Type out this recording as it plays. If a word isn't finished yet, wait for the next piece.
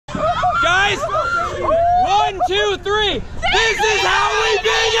This is how we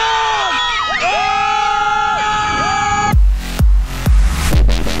Bingham!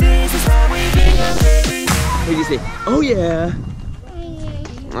 This is how we Bingham, baby. What do you say? Oh yeah.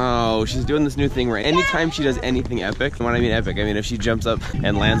 Oh, she's doing this new thing where anytime she does anything epic, when I mean epic, I mean if she jumps up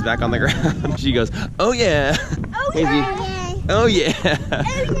and lands back on the ground, she goes, oh yeah. Oh Hazy. yeah. Oh yeah. Oh yeah.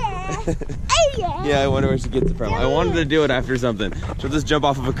 Oh yeah. Yeah, I wonder where she gets it from. I wanted to do it after something. She'll just jump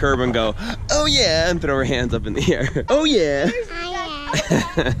off of a curb and go, oh yeah, and throw her hands up in the air. Oh yeah.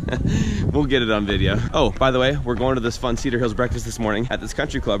 We'll get it on video. Oh, by the way, we're going to this fun Cedar Hills breakfast this morning at this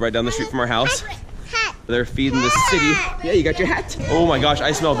country club right down the street from our house. They're feeding the city. Yeah, you got your hat. Oh my gosh,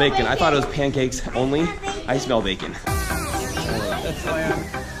 I smell bacon. I thought it was pancakes only. I smell bacon.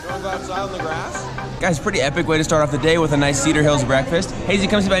 Go outside on the grass. Guys, pretty epic way to start off the day with a nice Cedar Hills breakfast. Hazy,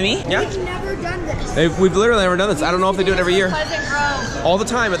 come sit by me. Yeah? We've never done this. We've literally never done this. I don't know if they do it every year. Pleasant Grove. All the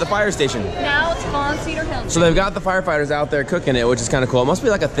time at the fire station. Now it's on Cedar Hills. So they've got the firefighters out there cooking it, which is kind of cool. It must be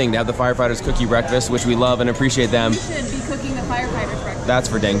like a thing to have the firefighters cookie breakfast, which we love and appreciate them. We should be cooking the firefighters breakfast. That's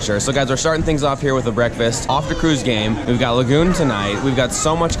for dang sure. So guys, we're starting things off here with a breakfast. Off to Cruise game. We've got Lagoon tonight. We've got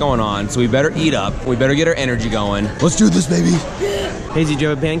so much going on, so we better eat up. We better get our energy going. Let's do this, baby. Hazy, do you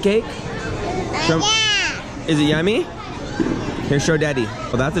have a pancake? Is it yummy? Here, show daddy.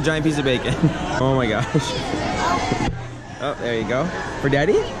 Well, that's a giant piece of bacon. Oh my gosh. Oh, there you go. For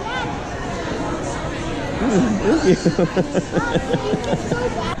daddy? Oh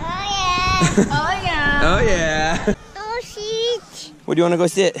yeah. Oh yeah. Oh shit. Where do you want to go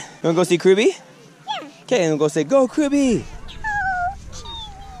sit? You want to go see Kruby? Yeah. Okay, and we'll go say, go Kruby.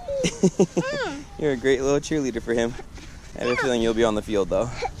 Oh, You're a great little cheerleader for him. I have a feeling you'll be on the field though.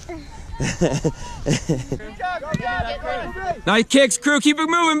 Nice kicks, crew. Keep it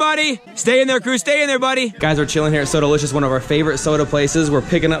moving, buddy. Stay in there, crew. Stay in there, buddy. Guys, we're chilling here at So Delicious, one of our favorite soda places. We're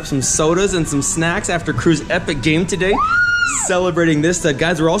picking up some sodas and some snacks after Crew's epic game today. Celebrating this.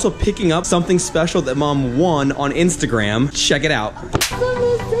 Guys, we're also picking up something special that Mom won on Instagram. Check it out.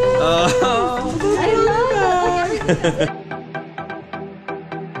 Oh, I love it.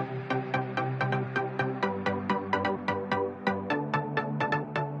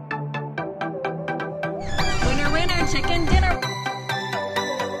 Chicken dinner.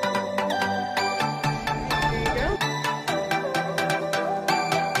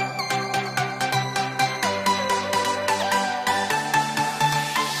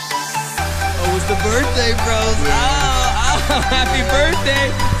 Oh, it's the birthday, bros. Oh, happy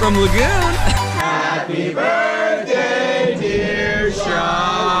birthday from Lagoon. Happy birthday, dear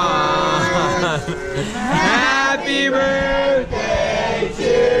Sean. Happy birthday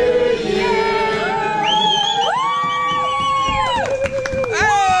to you.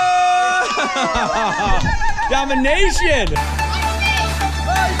 Domination!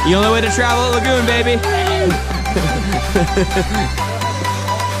 The only way to travel at Lagoon, baby.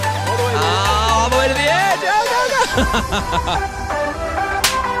 All the way to the edge. Oh, go,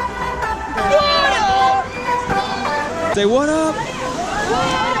 go. Say what up?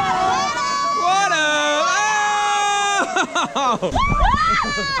 What up? Oh.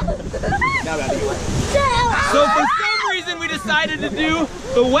 So for some reason we decided to do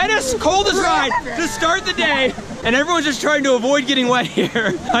the wettest, coldest ride to start the day, and everyone's just trying to avoid getting wet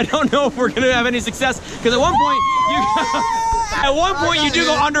here. I don't know if we're gonna have any success, because at one point you do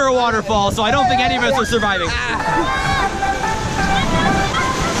go under a waterfall, so I don't think any of us are surviving.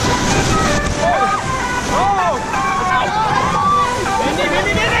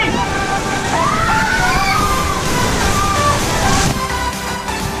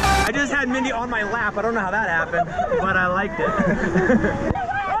 I just had Mindy on my lap. I don't know how that happened, but I liked it. Oh!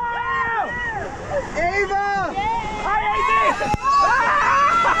 Ava! Hi, AZ!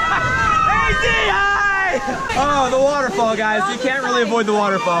 AZ, hi! Oh, the waterfall, guys. You can't really avoid the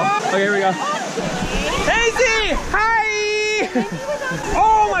waterfall. Okay, here we go. AZ! Hi!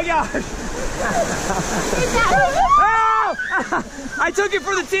 Oh my gosh! Oh! I took it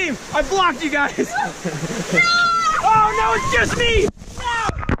for the team. I blocked you guys. Oh no, it's just me!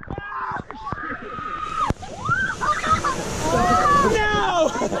 No!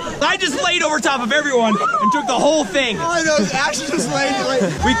 I just laid over top of everyone and took the whole thing. Oh, no, it's actually just laid.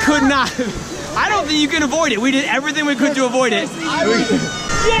 We could not. I don't think you can avoid it. We did everything we could to avoid it.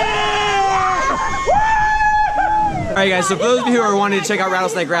 Yeah! All right, guys, so for those of you who are wanting to check out Rattle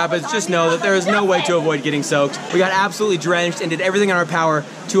Snake Rapids, just know that there is no way to avoid getting soaked. We got absolutely drenched and did everything in our power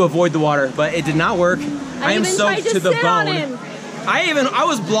to avoid the water, but it did not work. I am soaked to the bone. I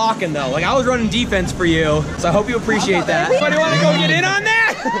was blocking though, like I was running defense for you, so I hope you appreciate that. Anybody want to go get in on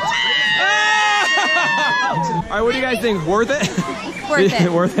that? All right, what do you guys think? Worth it? Worth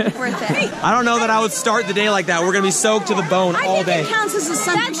it. Worth it? Worth it. I don't know that I would start the day like that. We're gonna be soaked to the bone all day. It counts as a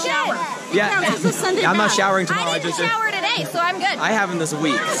Sunday shower. Yeah. It counts as a Sunday I'm not bath. showering tomorrow. I didn't shower today, so I'm good. I haven't this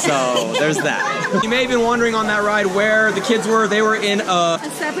week, so there's that. You may have been wondering on that ride where the kids were. They were in A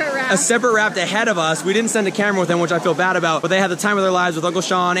separate raft. a separate raft ahead of us. We didn't send a camera with them, which I feel bad about, but they had the time of their lives with Uncle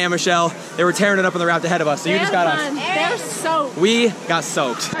Sean and Michelle. They were tearing it up in the raft ahead of us, so you just got us. They're soaked. We got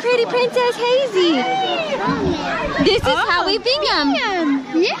soaked. Pretty Princess Hazy. This is how we Bingham.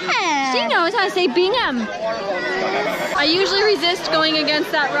 Yeah. She knows how to say Bingham. I usually resist going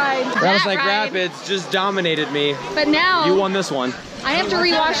against that ride. Rattle Snake Rapids just dominated me. But now You won this one. I have to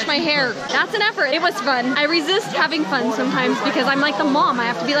rewash my hair. That's an effort. It was fun. I resist having fun sometimes because I'm like the mom. I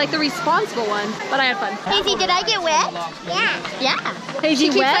have to be like the responsible one. But I had fun. Hazy, did I get wet? Yeah. Yeah. Hazy She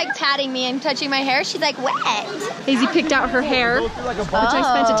keeps wet? like patting me and touching my hair. She's like wet. Hazy picked out her hair, which I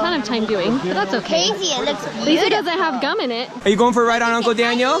spent a ton of time doing, but that's okay. Hazy, it looks At least it beautiful. doesn't have gum in it. Are you going for a ride on Uncle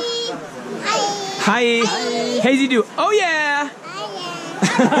Daniel? Hi. Hazy do. Oh yeah.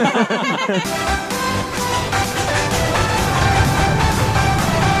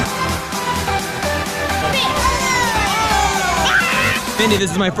 Mindy,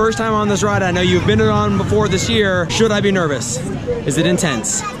 this is my first time on this ride. I know you've been on before this year. Should I be nervous? Is it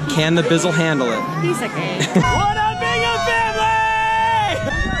intense? Can the Bizzle handle it? He's okay. What up, Bingham family?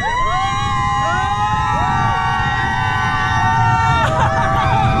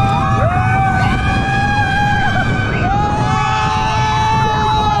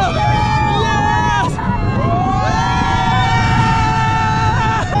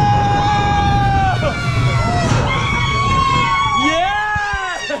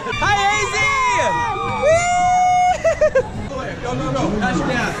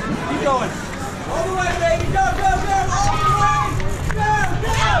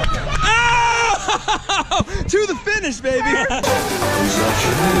 To the finish, baby!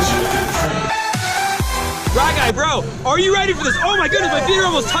 RyGuy, bro, are you ready for this? Oh my goodness, my feet are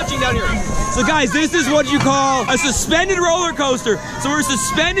almost touching down here. So guys, this is what you call a suspended roller coaster. So we're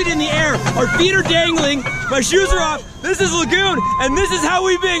suspended in the air. Our feet are dangling. My shoes are off. This is Lagoon, and this is how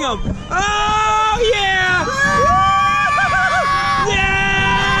we Bingham. Oh yeah!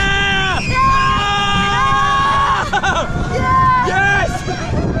 Yeah! Oh! Yes!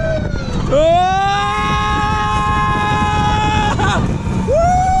 Oh!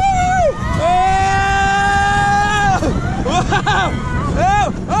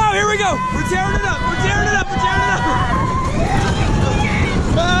 Oh, here we go. We're tearing it up. We're tearing it up. We're tearing it up.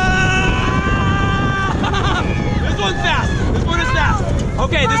 This one's fast. This one is fast.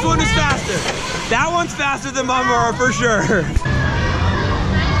 Okay, this one is faster. That one's faster than Mama for sure.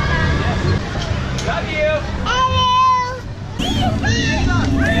 Love you.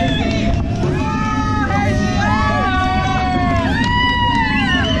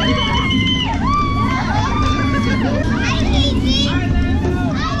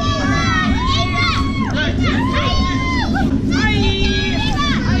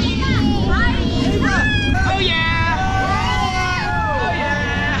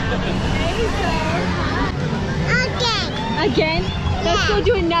 Again? Let's go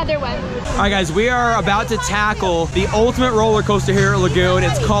do another one. All right, guys, we are about to tackle the ultimate roller coaster here at Lagoon.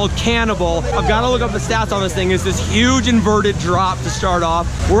 It's called Cannibal. I've got to look up the stats on this thing. It's this huge inverted drop to start off.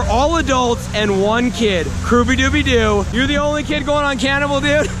 We're all adults and one kid. Krooby Dooby Doo. You're the only kid going on Cannibal,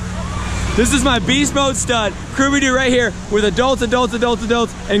 dude? This is my beast mode stud. Krooby Doo right here with adults, and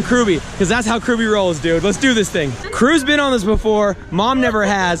Krooby. Because that's how Krooby rolls, dude. Let's do this thing. Crew's been on this before. Mom never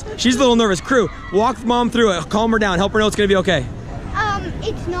has. She's a little nervous. Crew, walk Mom through it. Calm her down. Help her know it's going to be okay.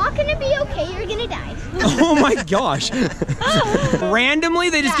 It's not gonna be okay. You're gonna die. Oh my gosh.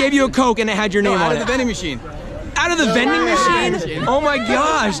 Randomly, they just gave you a Coke and it had your name on it. Out of the vending machine. Out of the vending machine? Oh my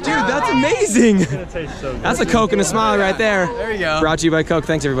gosh, dude, that's amazing. That's a Coke and a smile right there. There you go. Brought to you by Coke.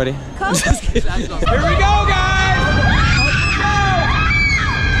 Thanks, everybody. Just kidding. Here we go, guys. Let's go.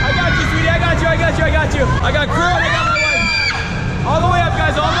 I got you, sweetie. I got you. I got Crew and I got my wife. All the way up,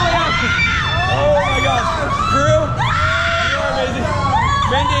 guys. All the way up. Oh my gosh. Crew, you are amazing.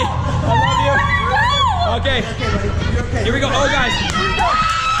 Mindy, I love you. Okay. Here we go. Oh, guys.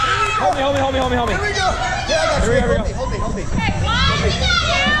 Hold me. Here we go. Yeah, I got you. Here we go. Hold me.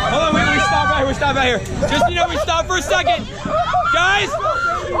 Hold on, we stop right here. Just, we stop for a second. Guys,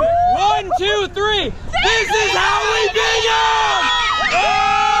 1, 2, 3. This is how we Bingham!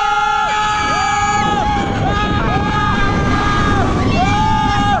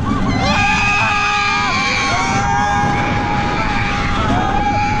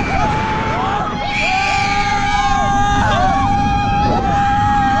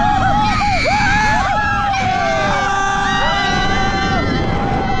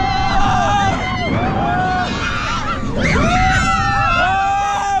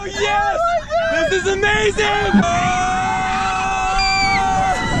 amazing!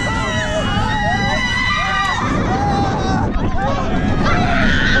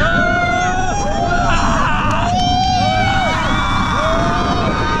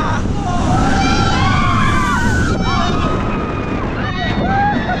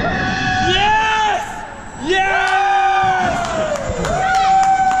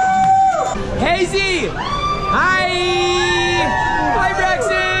 Hazy! Hi! Hi,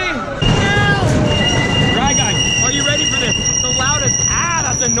 Brexy! RyGuy, are you ready for this? The loudest. Ah,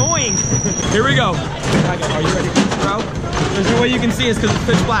 that's annoying. Here we go. RyGuy, are you ready for this, bro? There's no way you can see us because it's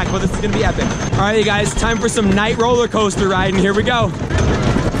pitch black, but this is gonna be epic. All right, you guys, time for some night roller coaster riding. Here we go.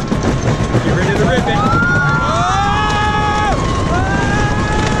 Get ready to rip it.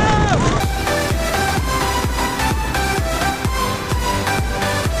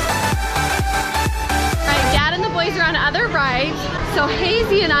 Are on other rides. So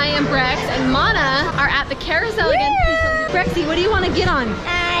Hazy and I and Brex and Mana are at the carousel again. Brexy, what do you want to get on?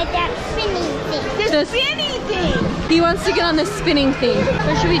 That spinning thing. The spinning thing. He wants to get on the spinning thing.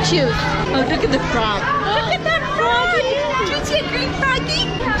 What should we choose? Oh, look at the frog. Look at that froggy. Did you see a green froggy?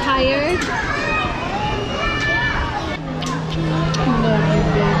 I'm tired.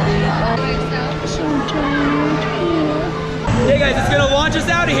 Love you, baby. So tired. Hey guys, it's gonna launch us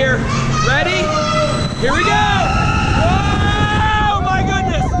out of here. Ready? Here we go! Oh my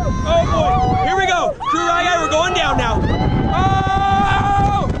goodness! Oh boy! Here we go! Crew RyGuy, we're going down now.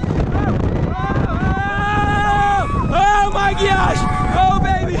 Oh! Oh my gosh! Oh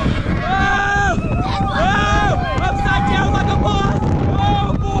baby! Oh! Oh! Upside down like a boss!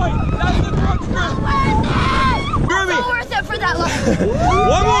 Oh boy! That's the crux crew! Screw me! It's not worth it for that long.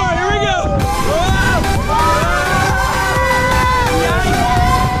 One more! Here we go! Oh!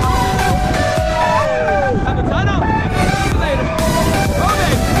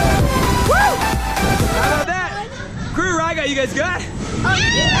 You guys good?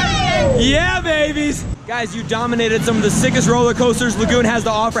 Yeah, babies! Guys, you dominated some of the sickest roller coasters Lagoon has to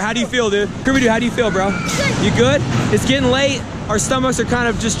offer. How do you feel, dude? Kirby, how do you feel, bro? Good. You good? It's getting late. Our stomachs are kind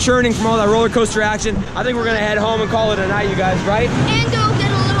of just churning from all that roller coaster action. I think we're gonna head home and call it a night, you guys, right? And go get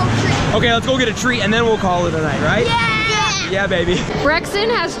a little treat. Okay, let's go get a treat and then we'll call it a night, right? Yeah! Yeah, baby. Brexton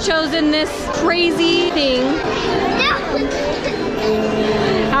has chosen this crazy thing.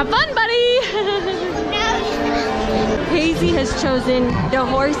 Have fun, buddy! Hazy has chosen the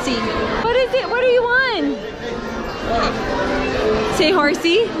horsey. What is it? What do you want? Say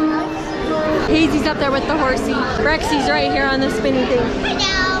horsey. Hazy's up there with the horsey. Brexy's right here on the spinning thing.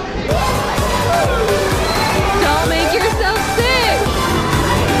 Don't make yourself sick.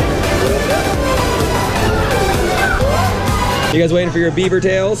 You guys waiting for your beaver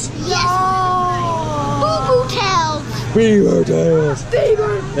tails? Yes. Boo-boo tails. Beaver tails.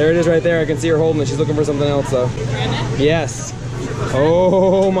 Beaver. There it is right there. I can see her holding it. She's looking for something else though. Yes.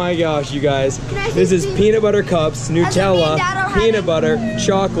 Oh my gosh, you guys. This is peanut butter cups, Nutella, peanut butter,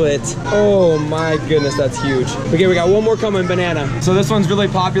 chocolate. Oh my goodness, that's huge. Okay, we got one more coming, banana. So this one's really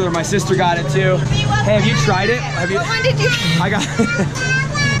popular. My sister got it too. Hey, have you tried it? Have you? What one did you? I got.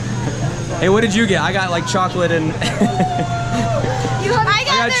 Hey, what did you get? I got like chocolate and. I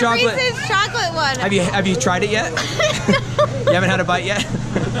got the chocolate. Reese's chocolate one. Have you tried it yet? You haven't had a bite yet?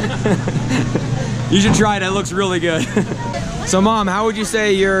 You should try it. It looks really good. So, Mom, how would you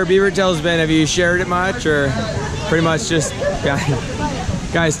say your beaver tail's been? Have you shared it much, or pretty much just?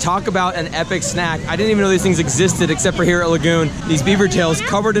 Guys, talk about an epic snack. I didn't even know these things existed except for here at Lagoon. These beaver tails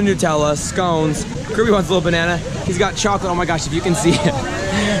covered in Nutella, scones. Kirby wants a little banana. He's got chocolate. Oh my gosh, if you can see it.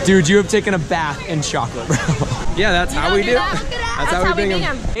 Dude, you have taken a bath in chocolate, bro. Yeah, that's how we do. That's how we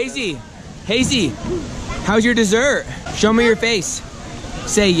Bingham. Hazy, how's your dessert? Show me your face.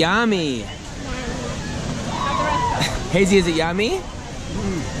 Say yummy. Hazy, is it yummy?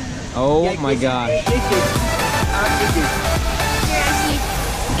 Oh my gosh.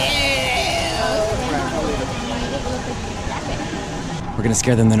 We're gonna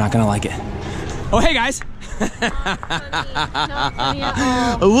scare them, they're not gonna like it. Oh, hey guys. Not funny at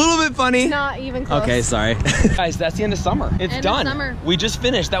all. A little bit funny. Not even close. Okay, sorry. Guys, that's the end of summer. It's done. Summer. We just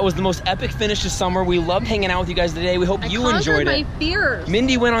finished. That was the most epic finish to summer. We loved hanging out with you guys today. We hope you enjoyed it. My fears.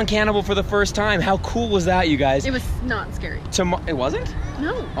 Mindy went on Cannibal for the first time. How cool was that, you guys? It was not scary. It wasn't?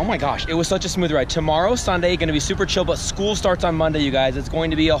 No. Oh my gosh, it was such a smooth ride. Tomorrow, Sunday, gonna be super chill, but school starts on Monday, you guys. It's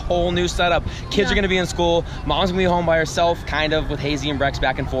going to be a whole new setup. Kids are gonna be in school. Mom's gonna be home by herself, kind of, with Hazy and Brex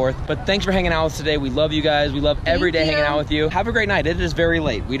back and forth. But thanks for hanging out with us today. We love you guys. We love every day hanging out with you. Have a great night. It is very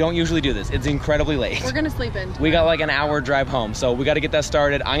late. We don't usually do this. It's incredibly late. We're gonna sleep in. We got like an hour drive home, so we gotta get that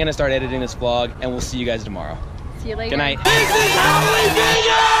started. I'm gonna start editing this vlog, and we'll see you guys tomorrow. See you later. Good night. This is how we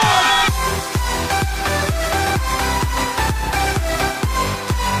Bingham!